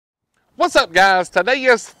What's up, guys? Today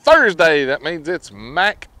is Thursday. That means it's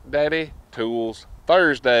Mac Daddy Tools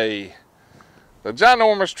Thursday. The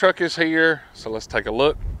ginormous truck is here, so let's take a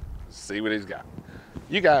look, see what he's got.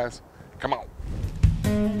 You guys, come on.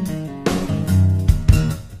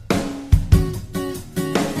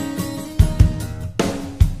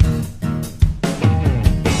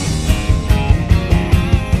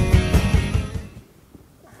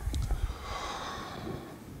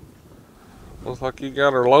 Looks like you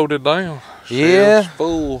got her loaded down. Yeah. Shelves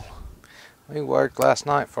full. We worked last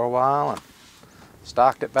night for a while and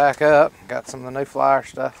stocked it back up. Got some of the new flyer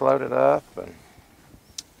stuff loaded up, and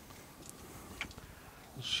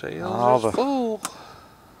Shelves are full.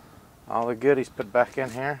 All the goodies put back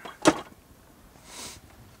in here.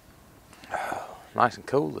 Nice and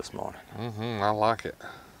cool this morning. I like it.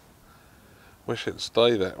 Wish it'd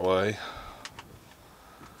stay that way.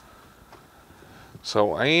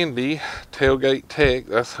 So Andy, Tailgate Tech,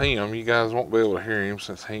 that's him. You guys won't be able to hear him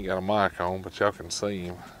since he ain't got a mic on, but y'all can see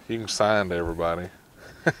him. You can sign to everybody.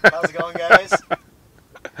 How's it going, guys?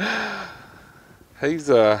 He's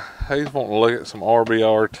wanting to look at some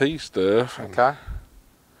RBRT stuff. Okay.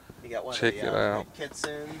 You got one check of the, it out. kits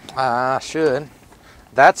in. I should.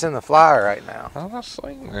 That's in the flyer right now. I've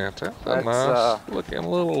seen that. That's a That's, nice looking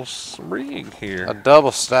little rig here. A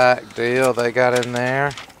double stack deal they got in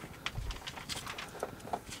there.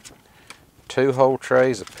 2 whole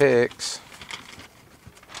trays of picks.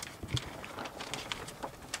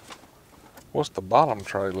 What's the bottom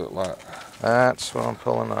tray look like? That's what I'm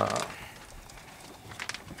pulling up.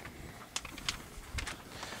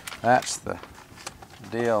 That's the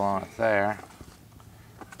deal on it there.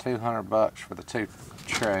 $200 for the 2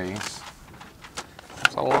 trays.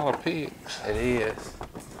 That's a lot of picks. It is.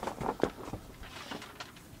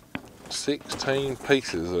 16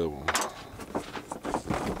 pieces of them.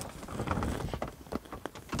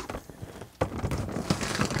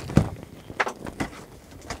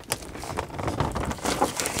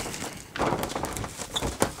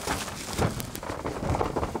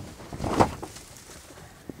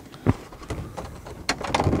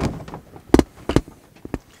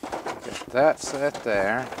 That's set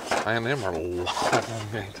there. Man, them are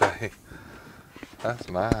long, ain't they? That's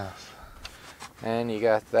nice. And you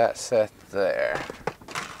got that set there.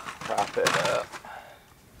 Prop it up.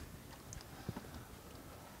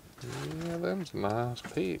 Yeah, them's nice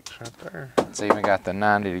picks right there. It's even got the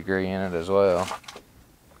 90-degree in it as well.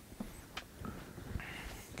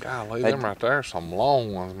 Golly, them right there are some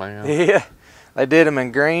long ones, man. Yeah, they did them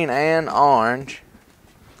in green and orange.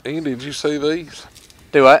 Ian, did you see these?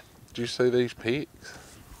 Do what? Did you see these picks?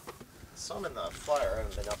 Some in the flyer. I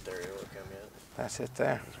haven't been up there to look at them yet. That's it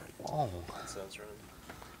there. Long. That sounds right.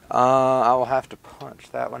 I will have to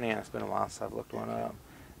punch that one in. It's been a while since I've looked one up.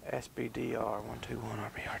 SBDR 121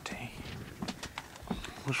 RBRT.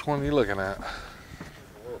 Which one are you looking at? A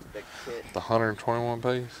little big kit. The 121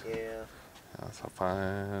 piece? Yeah. That's a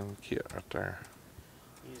fine kit right there.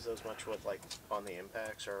 You use those much with, like, on the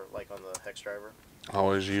impacts or, like, on the hex driver? I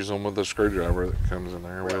always use them with the screwdriver that comes in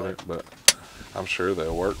there Really? with it, but I'm sure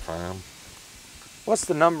they'll work fine. What's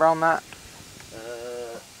the number on that?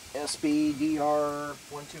 SBDR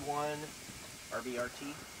 121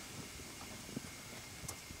 RBRT.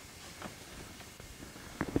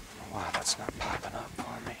 Wow, that's not popping up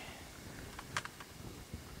for me.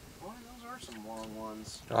 Boy, those are some long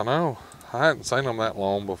ones. I know. I hadn't seen them that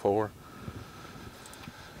long before.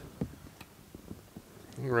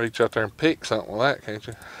 You can reach out there and pick something with that, can't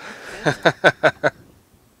you? No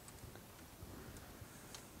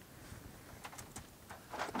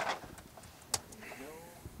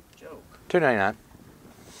joke. $2.99.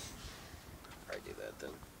 I'll do that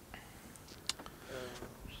then.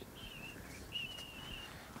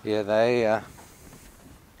 Yeah, they.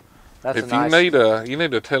 That's If a nice. you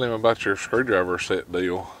need to tell him about your screwdriver set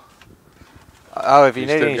deal. Oh, if you You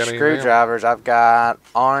need still any got any screwdrivers, I've got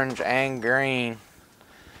orange and green.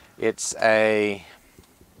 It's a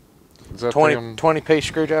Is that 20 piece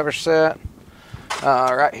screwdriver set.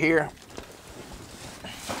 Right here.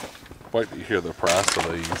 Wait till you hear the price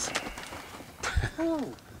of these.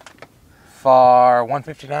 For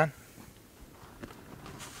 $159. Hell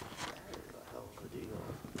of a deal.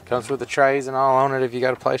 Comes with the trays and all on it if you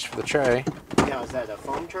got a place for the tray. Now, is that a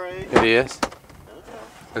foam tray? It is. Okay.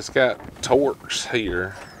 It's got Torx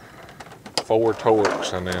here. 4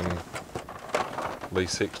 Torx and then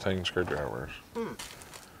these 16 screwdrivers. I'll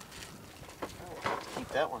have to keep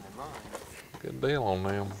that one in mind. Good deal on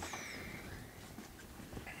them.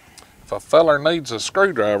 If a feller needs a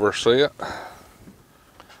screwdriver set,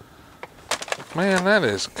 man, that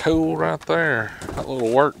is cool right there. That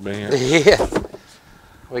little workbench. Yeah.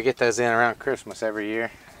 We get those in around Christmas every year.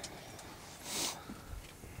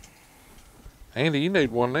 Andy, you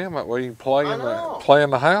need one of them. That way you can play I play in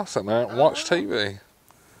the house at night and watch TV.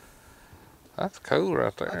 That's cool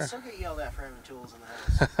right I'd there. still get yelled at for having tools in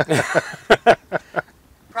the house.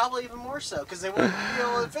 Probably even more so, because they wouldn't be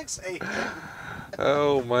able to fix anything.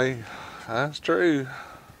 Oh, man. That's true.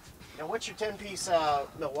 Now, what's your 10-piece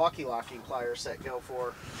Milwaukee locking plier set go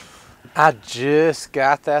for? I just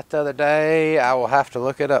got that the other day. I will have to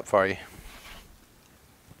look it up for you.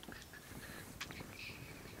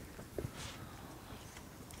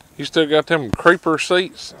 You still got them Creeper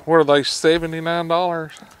seats? What are they,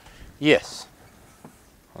 $79? Yes.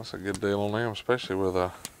 That's a good deal on them, especially with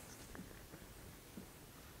that.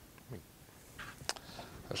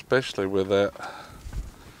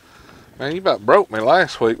 Man, you about broke me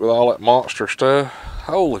last week with all that monster stuff.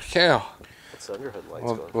 Holy cow. What's the underhood lights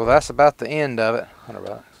Well, going well, that's about the end of it.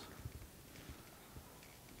 $100.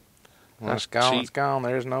 When it's gone, cheap. it's gone.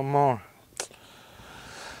 There's no more. I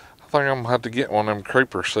think I'm gonna have to get one of them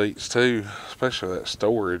Creeper seats too, especially that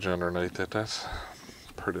storage underneath it. That's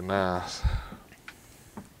pretty nice.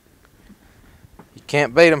 You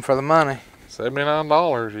can't beat them for the money.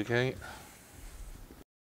 $79, you can't.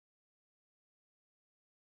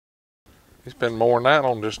 You spend more than that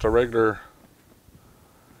on just a regular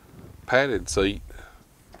padded seat.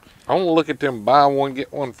 I want to look at them buy one,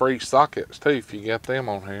 get one free sockets too, if you got them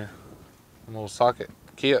on here. Them little socket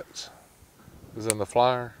kits is in the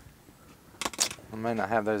flyer. I may not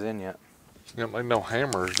have those in yet. You don't need no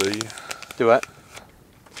hammers, do you? Do what?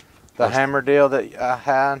 The hammer deal that I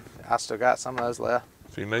had, I still got some of those left.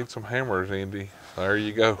 If you need some hammers, Andy, there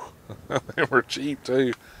you go. They were cheap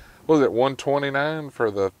too. What was it, $129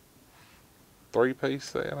 for the 3-piece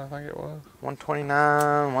set, I think it was? $129,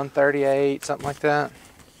 $138, something like that.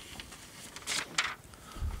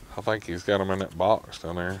 I think he's got them in that box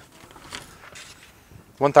down there.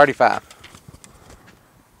 $135.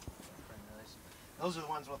 Those are the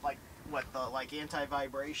ones with like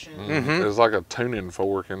anti-vibration. Mhm. There's like a tuning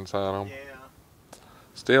fork inside them. Yeah.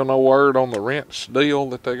 Still no word on the wrench deal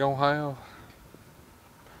that they're gonna have.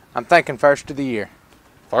 I'm thinking first of the year.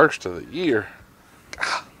 First of the year.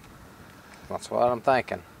 That's what I'm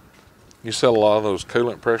thinking. You sell a lot of those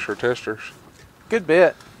coolant pressure testers. Good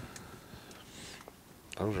bit.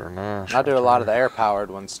 Those are nice. I do a lot of the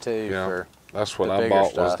air-powered ones too. Yeah. For That's what the I bigger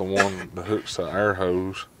bought stuff. was the one that hooks the air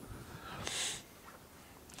hose.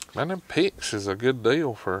 Man, them picks is a good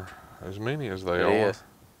deal for as many as they It are. is.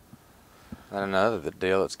 And another the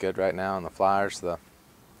deal that's good right now on the Flyers, the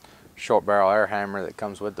short barrel air hammer that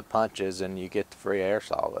comes with the punches, and you get the free air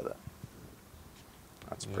saw with it.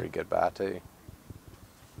 That's a pretty good buy too.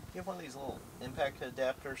 You have one of these little impact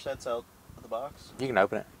adapter sets out of the box? You can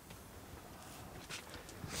open it.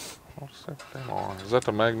 What's that thing on? Is that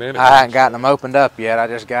the magnetic? I haven't gotten them opened up yet. I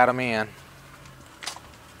just got them in.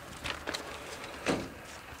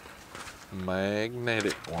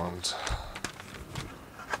 Magnetic ones.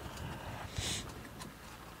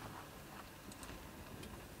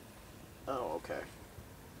 Oh, okay.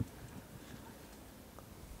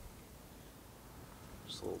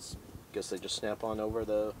 Just a little, guess they just snap on over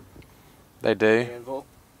the They do. anvil.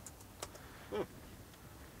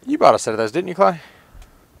 You bought a set of those, didn't you, Clay?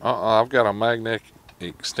 I've got a magnetic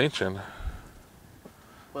extension.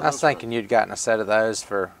 What I was those run? thinking you'd gotten a set of those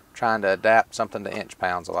for trying to adapt something to inch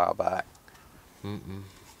pounds a while back.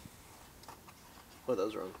 What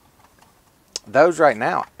those run? Those right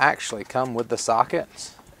now actually come with the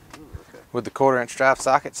sockets, Okay. with the 1/4-inch drive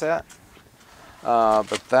socket set.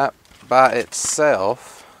 But that by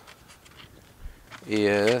itself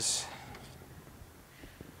is,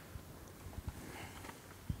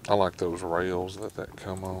 I like those rails that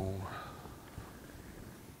come on.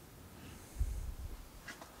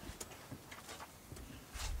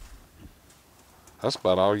 That's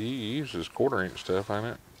about all you use is 1/4-inch stuff, ain't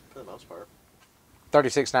it? For the most part.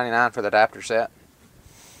 $36.99 for the adapter set.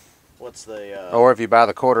 What's the Or if you buy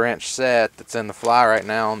the 1/4-inch set that's in the fly right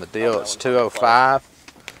now on the deal, that it's one's on the $205,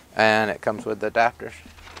 and it comes with the adapters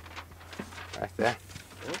right there.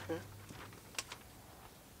 Okay.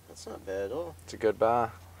 That's not bad at all. It's a good buy.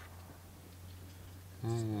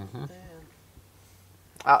 Mm-hmm.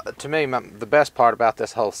 To me, the best part about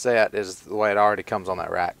this whole set is the way it already comes on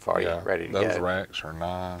that rack for you, ready to those go. racks are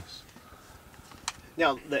nice.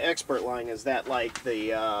 Now, the expert line, is that like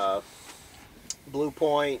the Blue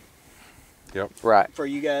Point Yep. Right, for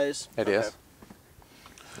you guys? it Okay. is.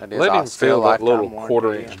 It is. Let him Still feel that lifetime little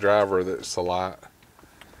warranty. 1/4-inch driver that's a lot.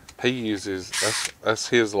 He uses, that's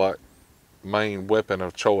his like main weapon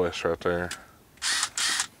of choice right there.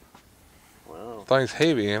 Wow. Thing's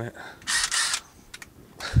heavy, ain't it?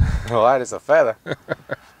 Light as a feather.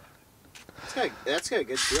 That's got a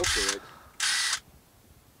good feel to it.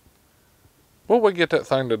 What we get that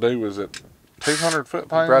thing to do, was it 200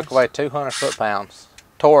 foot-pounds? Broke away 200 foot-pounds.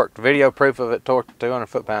 Torqued. Video proof of it torqued 200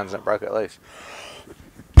 foot-pounds and it broke at least.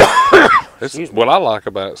 What I like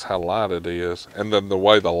about it is how light it is, and then the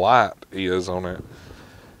way the light is on it,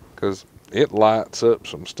 because it lights up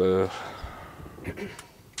some stuff.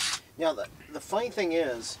 Now, the funny thing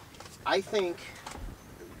is, I think,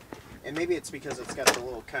 and maybe it's because it's got the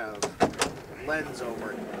little kind of lens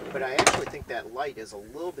over it, but I actually think that light is a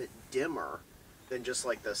little bit dimmer than just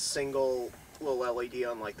like the single little LED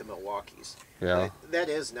on like the Milwaukees. Yeah. That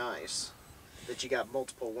is nice that you got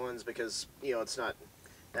multiple ones, because, you know, it's not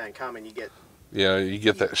that uncommon. You get... Yeah, you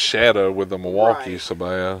get that shadow with the Milwaukee so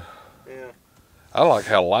bad. Yeah. I like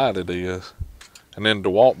how light it is. And then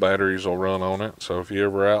DeWalt batteries will run on it, so if you're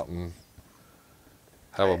ever out and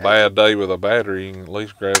have a bad day with a battery, you can at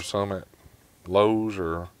least grab some at Lowe's,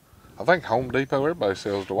 or I think Home Depot. Everybody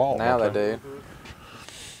sells DeWalt. Now they do.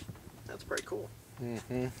 That's pretty cool.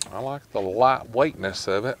 I like the lightweightness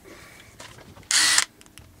of it.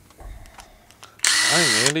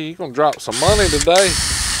 Hey, Andy, you gonna drop some money today?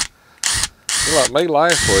 You're like me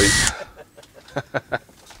last week.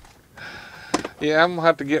 Yeah, I'm gonna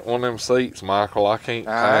have to get one of them seats, Michael. I can't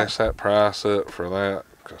pass that price up for that.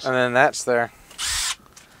 And then that's their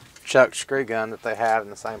chuck screw gun that they have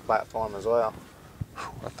in the same platform as well.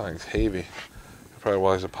 That thing's heavy. It probably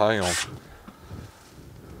weighs a pound.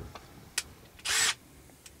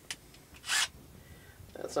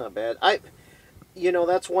 That's not bad. You know,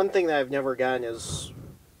 that's one thing that I've never gotten is,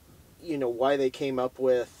 you know, why they came up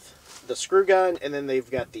with the screw gun, and then they've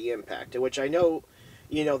got the impact, which I know,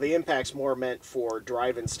 you know, the impact's more meant for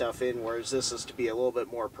driving stuff in, whereas this is to be a little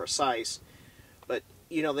bit more precise. But,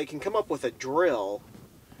 you know, they can come up with a drill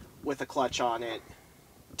with a clutch on it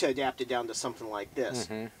to adapt it down to something like this.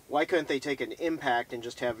 Why couldn't they take an impact and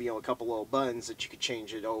just have, you know, a couple little buttons that you could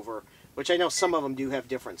change it over? Which I know some of them do have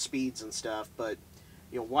different speeds and stuff, but,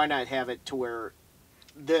 you know, why not have it to where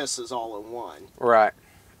this is all in one? Right.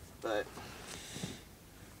 But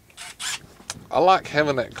I like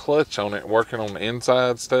having that clutch on it, working on the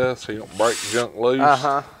inside stuff, so you don't break junk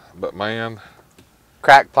loose. But man,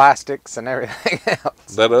 crack plastics and everything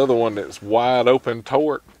else. That other one that's wide open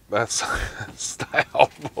torque, that's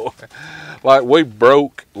style, boy. Like, we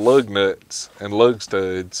broke lug nuts and lug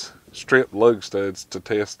studs, stripped lug studs to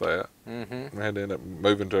test that. We had to end up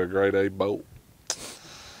moving to a grade A bolt.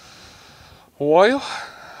 Well,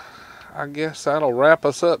 I guess that'll wrap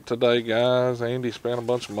us up today, guys. Andy spent a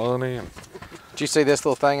bunch of money. And did you see this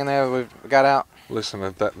little thing in there we've got out? listen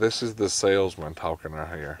to that. This is the salesman talking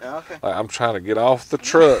right here. Okay. Like, I'm trying to get off the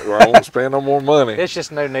truck where I won't spend no more money. It's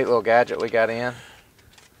just no neat little gadget we got in.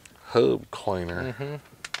 Hub cleaner.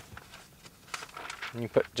 You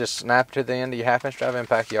just snap to the end of your half-inch drive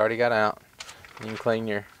impact you already got out. You can clean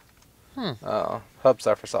your hub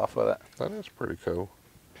surface off with it. That is pretty cool.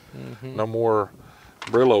 No more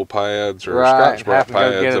Brillo pads or Right, Scotch-Brite have to go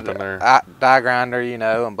pads get up in there. Die grinder, you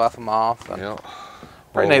know, and buff them off. And Yeah.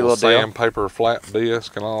 pretty neat little deal. Sandpaper flat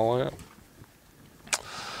disc and all that.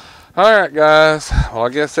 All right, guys. Well, I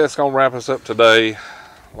guess that's going to wrap us up today.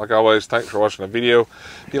 Like always, thanks for watching the video.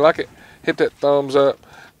 If you like it, hit that thumbs up.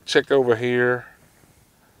 Check over here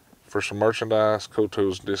for some merchandise, cool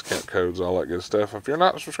tools, discount codes, all that good stuff. If you're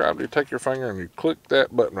not subscribed, you take your finger and you click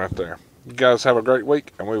that button right there. You guys have a great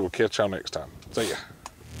week, and we will catch y'all next time. See ya.